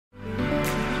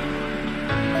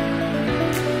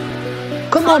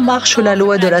comment marche la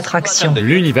loi de l'attraction?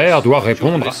 L'univers doit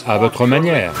répondre à votre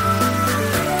manière.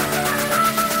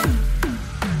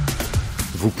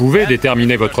 Vous pouvez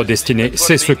déterminer votre destinée,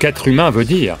 c'est ce qu'être humain veut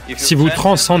dire. Si vous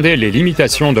transcendez les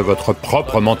limitations de votre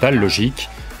propre mental logique,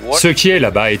 ce qui est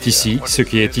là-bas est ici, ce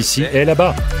qui est ici est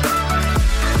là-bas.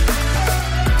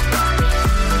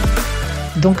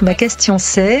 Donc ma question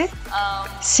c'est,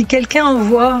 si quelqu'un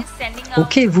envoie,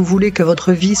 ok, vous voulez que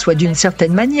votre vie soit d'une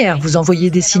certaine manière, vous envoyez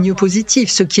des signaux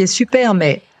positifs, ce qui est super,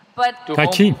 mais À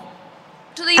qui?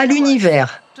 à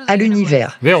l'univers. À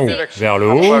l'univers. Vers où? Vers le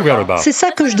haut ou vers le bas? C'est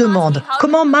ça que je demande.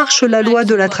 Comment marche la loi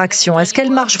de l'attraction? Est-ce qu'elle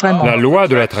marche vraiment? La loi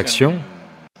de l'attraction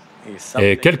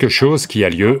est quelque chose qui a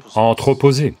lieu entre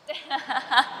opposés.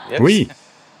 Oui.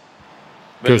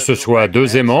 Que ce soit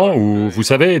deux aimants ou, vous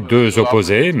savez, deux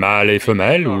opposés, mâle et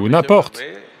femelle, ou n'importe.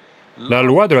 La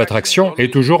loi de l'attraction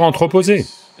est toujours entre opposés,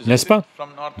 n'est-ce pas?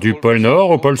 Du pôle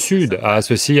Nord au pôle Sud, à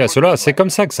ceci, à cela, c'est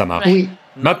comme ça que ça marche. Oui.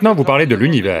 Maintenant, vous parlez de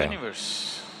l'univers.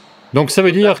 Donc ça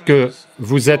veut dire que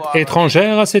vous êtes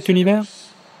étrangère à cet univers?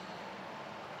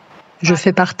 Je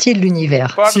fais partie de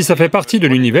l'univers. Si ça fait partie de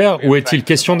l'univers, où est-il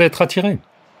question d'être attiré?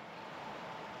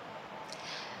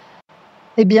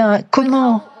 Eh bien,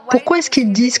 comment? Pourquoi est-ce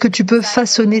qu'ils disent que tu peux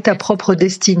façonner ta propre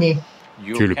destinée?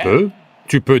 Tu le peux.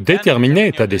 Tu peux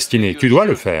déterminer ta destinée, tu dois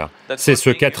le faire. C'est ce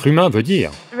qu'être humain veut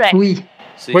dire. Oui.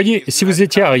 Voyez, si vous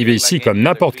étiez arrivé ici comme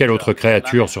n'importe quelle autre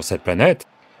créature sur cette planète,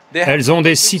 elles ont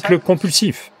des cycles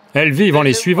compulsifs. Elles vivent en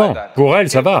les suivant. Pour elles,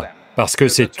 ça va, parce que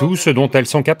c'est tout ce dont elles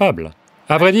sont capables.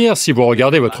 À vrai dire, si vous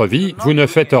regardez votre vie, vous ne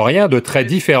faites rien de très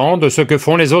différent de ce que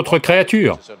font les autres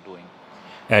créatures.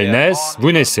 Elles naissent,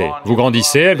 vous naissez. Vous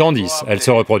grandissez, elles grandissent. Elles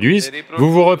se reproduisent,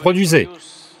 vous vous reproduisez.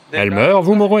 Elles meurent,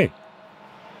 vous mourrez.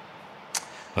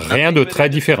 Rien de très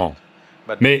différent.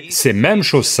 Mais ces mêmes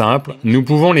choses simples, nous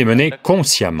pouvons les mener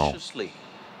consciemment.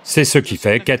 C'est ce qui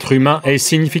fait qu'être humain est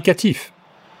significatif.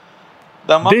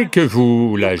 Dès que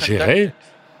vous la gérez,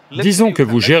 disons que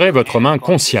vous gérez votre main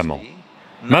consciemment.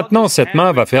 Maintenant, cette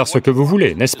main va faire ce que vous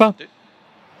voulez, n'est-ce pas?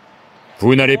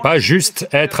 Vous n'allez pas juste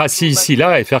être assis ici,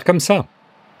 là et faire comme ça.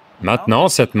 Maintenant,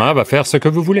 cette main va faire ce que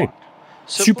vous voulez.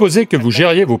 Supposez que vous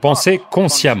gériez vos pensées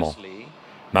consciemment.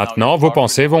 Maintenant, vos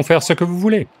pensées vont faire ce que vous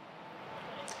voulez.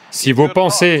 Si vos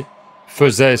pensées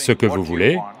faisaient ce que vous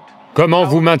voulez, comment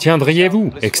vous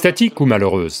maintiendriez-vous? Extatique ou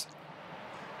malheureuse?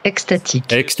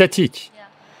 Extatique. Extatique.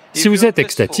 Si vous êtes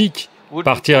extatique,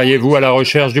 partiriez-vous à la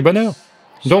recherche du bonheur?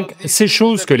 Donc, ces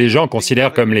choses que les gens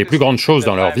considèrent comme les plus grandes choses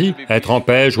dans leur vie, être en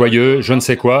paix, joyeux, je ne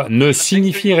sais quoi, ne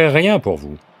signifieraient rien pour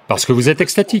vous, parce que vous êtes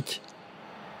extatique.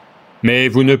 Mais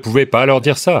vous ne pouvez pas leur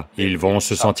dire ça, ils vont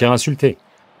se sentir insultés.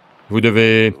 Vous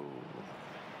devez...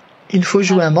 Il faut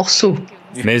jouer un morceau.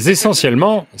 Mais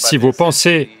essentiellement, si vos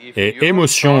pensées et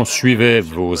émotions suivaient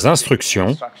vos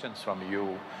instructions,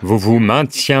 vous vous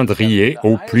maintiendriez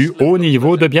au plus haut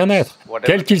niveau de bien-être,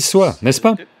 quel qu'il soit, n'est-ce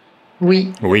pas?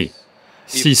 Oui. Oui.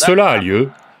 Si cela a lieu,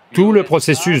 tout le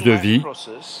processus de vie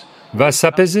va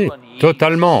s'apaiser,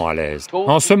 totalement à l'aise.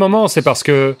 En ce moment, c'est parce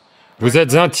que vous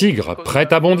êtes un tigre prêt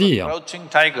à bondir.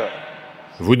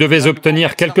 Vous devez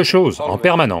obtenir quelque chose en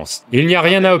permanence. Il n'y a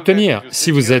rien à obtenir.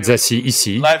 Si vous êtes assis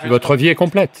ici, votre vie est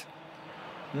complète.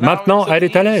 Maintenant, elle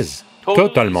est à l'aise,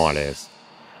 totalement à l'aise.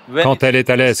 Quand elle est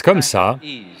à l'aise comme ça,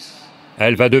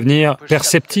 elle va devenir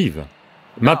perceptive.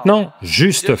 Maintenant,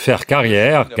 juste faire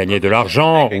carrière, gagner de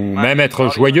l'argent, ou même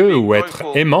être joyeux, ou être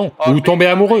aimant, ou tomber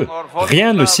amoureux,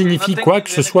 rien ne signifie quoi que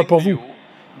ce soit pour vous.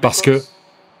 Parce que,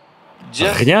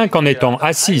 rien qu'en étant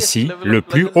assis ici, le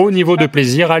plus haut niveau de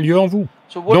plaisir a lieu en vous.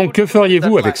 Donc que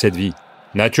feriez-vous avec cette vie?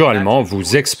 Naturellement,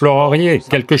 vous exploreriez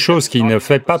quelque chose qui ne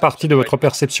fait pas partie de votre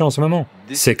perception en ce moment.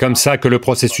 C'est comme ça que le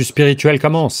processus spirituel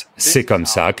commence. C'est comme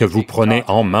ça que vous prenez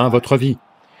en main votre vie.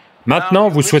 Maintenant,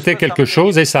 vous souhaitez quelque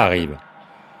chose et ça arrive.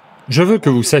 Je veux que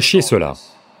vous sachiez cela.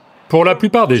 Pour la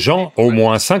plupart des gens, au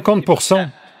moins 50%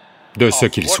 de ce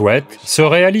qu'ils souhaitent se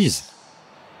réalise.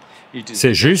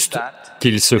 C'est juste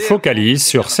qu'ils se focalisent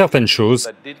sur certaines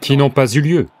choses qui n'ont pas eu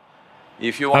lieu.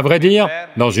 À vrai dire,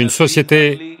 dans une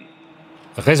société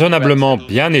raisonnablement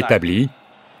bien établie,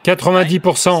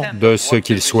 90% de ce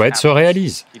qu'ils souhaitent se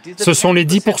réalise. Ce sont les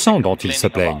 10% dont ils se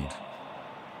plaignent.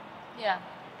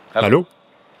 Allô?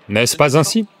 N'est-ce pas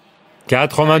ainsi?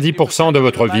 90% de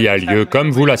votre vie a lieu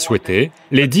comme vous la souhaitez,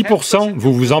 les 10%,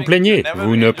 vous vous en plaignez,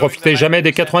 vous ne profitez jamais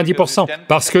des 90%,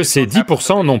 parce que ces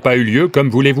 10% n'ont pas eu lieu comme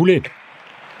vous les voulez.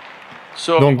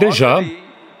 Donc déjà,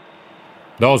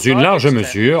 dans une large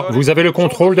mesure, vous avez le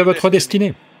contrôle de votre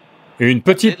destinée. Une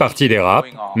petite partie dérape,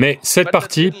 mais cette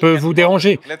partie peut vous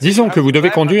déranger. Disons que vous devez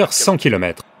conduire 100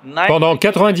 km. Pendant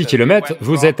 90 km,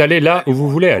 vous êtes allé là où vous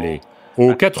voulez aller.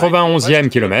 Au 91e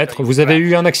kilomètre, vous avez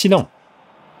eu un accident.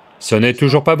 Ce n'est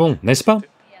toujours pas bon, n'est-ce pas?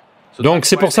 Donc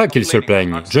c'est pour ça qu'ils se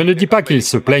plaignent. Je ne dis pas qu'ils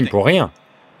se plaignent pour rien.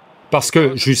 Parce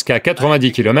que jusqu'à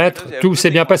 90 km, tout s'est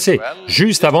bien passé.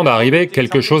 Juste avant d'arriver,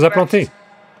 quelque chose a planté.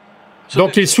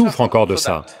 Donc ils souffrent encore de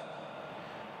ça.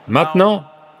 Maintenant,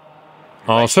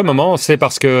 en ce moment, c'est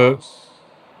parce que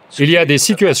il y a des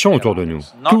situations autour de nous.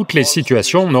 Toutes les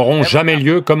situations n'auront jamais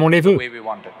lieu comme on les veut.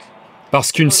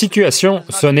 Parce qu'une situation,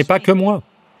 ce n'est pas que moi.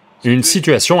 Une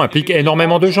situation implique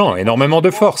énormément de gens, énormément de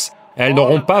forces. Elles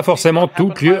n'auront pas forcément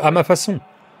toutes lieu à ma façon.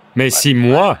 Mais si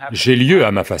moi, j'ai lieu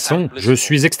à ma façon, je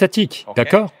suis extatique,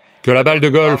 d'accord? Que la balle de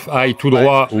golf aille tout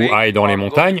droit ou aille dans les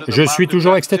montagnes, je suis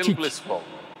toujours extatique.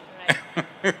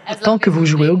 Tant que vous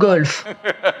jouez au golf.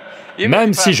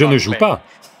 Même si je ne joue pas.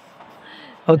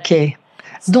 Ok.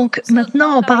 Donc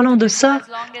maintenant, en parlant de ça,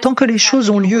 tant que les choses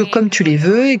ont lieu comme tu les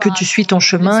veux et que tu suis ton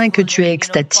chemin et que tu es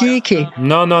extatique et...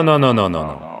 Non.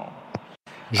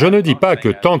 Je ne dis pas que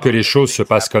tant que les choses se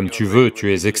passent comme tu veux,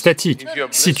 tu es extatique.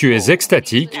 Si tu es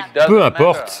extatique, peu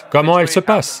importe comment elles se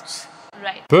passent.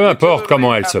 Peu importe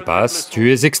comment elles se passent,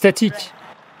 tu es extatique.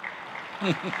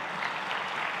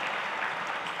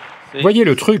 Voyez,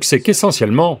 le truc, c'est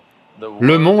qu'essentiellement,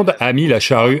 le monde a mis la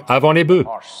charrue avant les bœufs.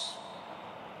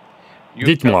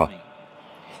 Dites-moi,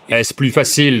 est-ce plus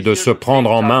facile de se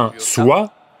prendre en main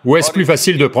soi, ou est-ce plus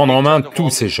facile de prendre en main tous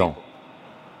ces gens?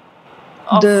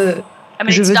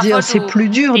 Je veux dire, c'est plus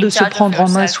dur de se prendre en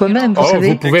main soi-même, vous savez.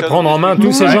 Vous pouvez prendre en main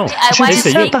tous ces gens. Je dis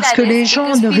ça parce que les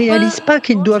gens ne réalisent pas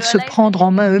qu'ils doivent se prendre en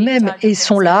main eux-mêmes et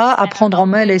sont là à prendre en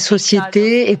main les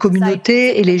sociétés et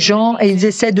communautés et les gens et ils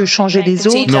essaient de changer les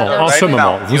autres. Non, en ce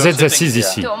moment, vous êtes assises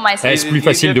ici. Est-ce plus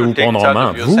facile de vous prendre en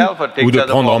main, vous, ou de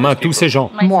prendre en main tous ces gens?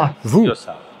 Moi. Vous.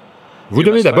 Vous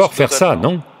devez d'abord faire ça,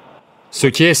 non? Ce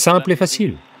qui est simple et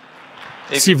facile.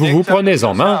 Si vous vous prenez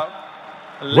en main,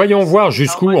 voyons voir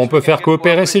jusqu'où on peut faire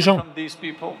coopérer ces gens.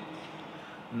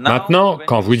 Maintenant,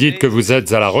 quand vous dites que vous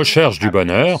êtes à la recherche du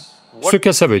bonheur, ce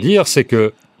que ça veut dire, c'est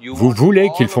que vous voulez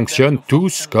qu'ils fonctionnent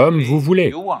tous comme vous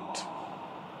voulez.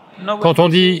 Quand on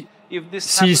dit «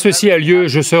 si ceci a lieu,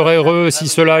 je serai heureux, si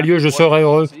cela a lieu, je serai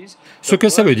heureux », ce que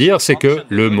ça veut dire, c'est que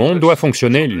le monde doit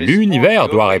fonctionner, l'univers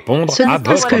doit répondre à votre manière. Ce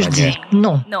n'est pas ce que je dis,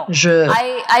 non.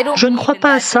 Je ne crois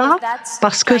pas à ça,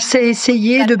 parce que c'est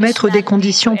essayer de mettre des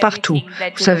conditions partout.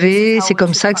 Vous savez, c'est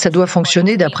comme ça que ça doit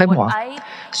fonctionner d'après moi.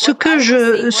 Ce que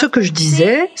je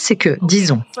disais, c'est que,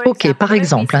 disons, ok, par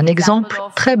exemple, un exemple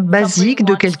très basique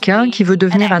de quelqu'un qui veut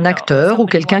devenir un acteur ou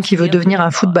quelqu'un qui veut devenir un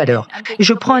footballeur. Et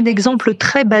je prends un exemple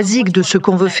très basique de ce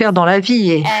qu'on veut faire dans la vie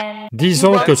et...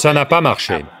 Disons que ça n'a pas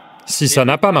marché. Si ça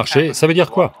n'a pas marché, ça veut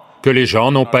dire quoi? Que les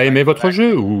gens n'ont pas aimé votre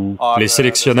jeu, ou les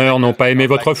sélectionneurs n'ont pas aimé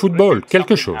votre football,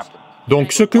 quelque chose.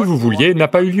 Donc ce que vous vouliez n'a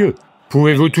pas eu lieu.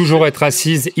 Pouvez-vous toujours être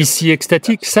assise ici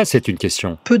extatique? Ça, c'est une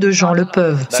question. Peu de gens le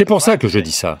peuvent. C'est pour ça que je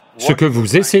dis ça. Ce que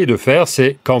vous essayez de faire,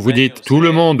 c'est, quand vous dites « tout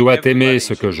le monde doit aimer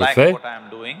ce que je fais »,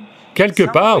 quelque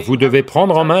part, vous devez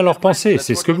prendre en main leurs pensées,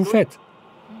 c'est ce que vous faites.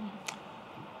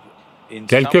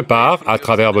 Quelque part, à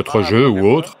travers votre jeu ou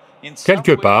autre,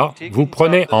 quelque part, vous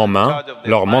prenez en main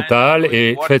leur mental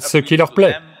et faites ce qui leur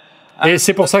plaît. Et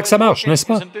c'est pour ça que ça marche, n'est-ce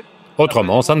pas?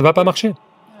 Autrement, ça ne va pas marcher.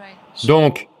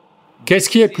 Donc, qu'est-ce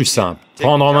qui est plus simple?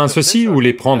 Prendre en main ceci ou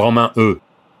les prendre en main eux?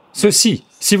 Ceci.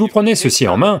 Si vous prenez ceci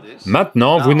en main,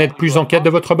 maintenant, vous n'êtes plus en quête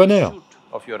de votre bonheur.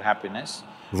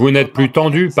 Vous n'êtes plus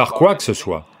tendu par quoi que ce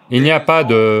soit. Il n'y a pas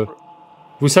de...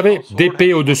 Vous savez,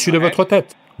 d'épée au-dessus de votre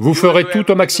tête. Vous ferez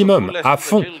tout au maximum, à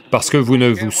fond, parce que vous ne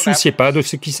vous souciez pas de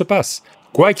ce qui se passe.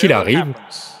 Quoi qu'il arrive,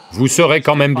 vous serez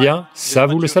quand même bien, ça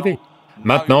vous le savez.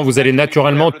 Maintenant, vous allez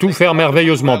naturellement tout faire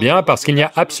merveilleusement bien parce qu'il n'y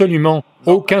a absolument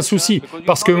aucun souci,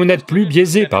 parce que vous n'êtes plus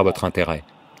biaisé par votre intérêt.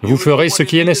 Vous ferez ce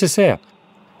qui est nécessaire,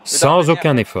 sans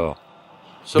aucun effort.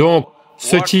 Donc,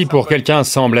 ce qui pour quelqu'un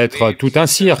semble être tout un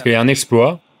cirque et un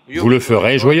exploit, vous le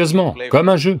ferez joyeusement, comme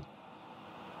un jeu.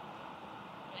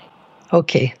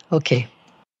 Ok.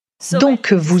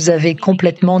 Donc, vous avez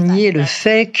complètement nié le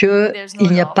fait qu'il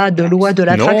n'y a pas de loi de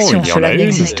l'attraction, cela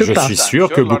n'existe pas. Je suis sûr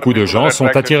que beaucoup de gens sont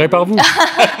attirés par vous.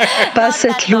 Pas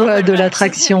cette loi de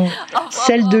l'attraction,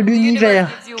 celle de l'univers,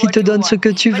 qui te donne ce que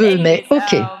tu veux, mais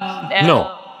ok. Non.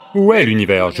 Où est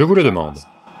l'univers? Je vous le demande.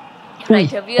 Oui,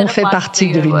 on fait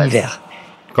partie de l'univers.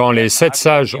 Quand les 7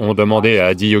 sages ont demandé à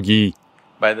Adiyogi,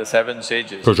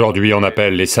 qu'aujourd'hui on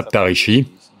appelle les Saptarishi,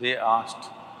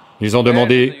 ils ont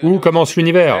demandé où commence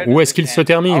l'univers, où est-ce qu'il se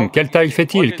termine, quelle taille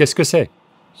fait-il, qu'est-ce que c'est?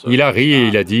 Il a ri et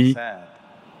il a dit,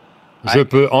 je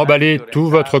peux emballer tout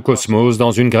votre cosmos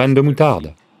dans une graine de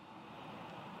moutarde.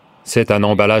 C'est un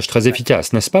emballage très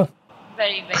efficace, n'est-ce pas?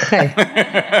 Très.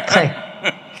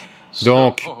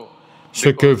 Donc, ce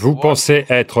que vous pensez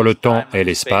être le temps et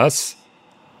l'espace,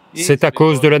 C'est à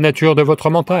cause de la nature de votre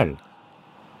mental.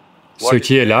 Ce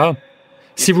qui est là,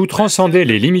 si vous transcendez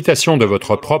les limitations de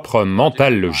votre propre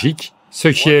mental logique, ce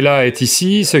qui est là est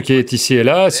ici, ce qui est ici est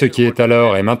là, ce qui est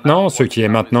alors est maintenant, ce qui est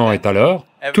maintenant est alors,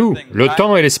 tout, le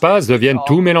temps et l'espace deviennent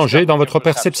tout mélangés dans votre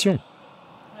perception.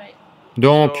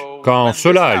 Donc, quand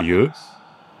cela a lieu,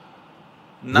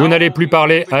 vous n'allez plus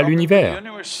parler à l'univers.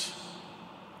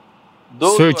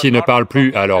 Ceux qui ne parlent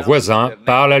plus à leurs voisins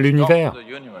parlent à l'univers.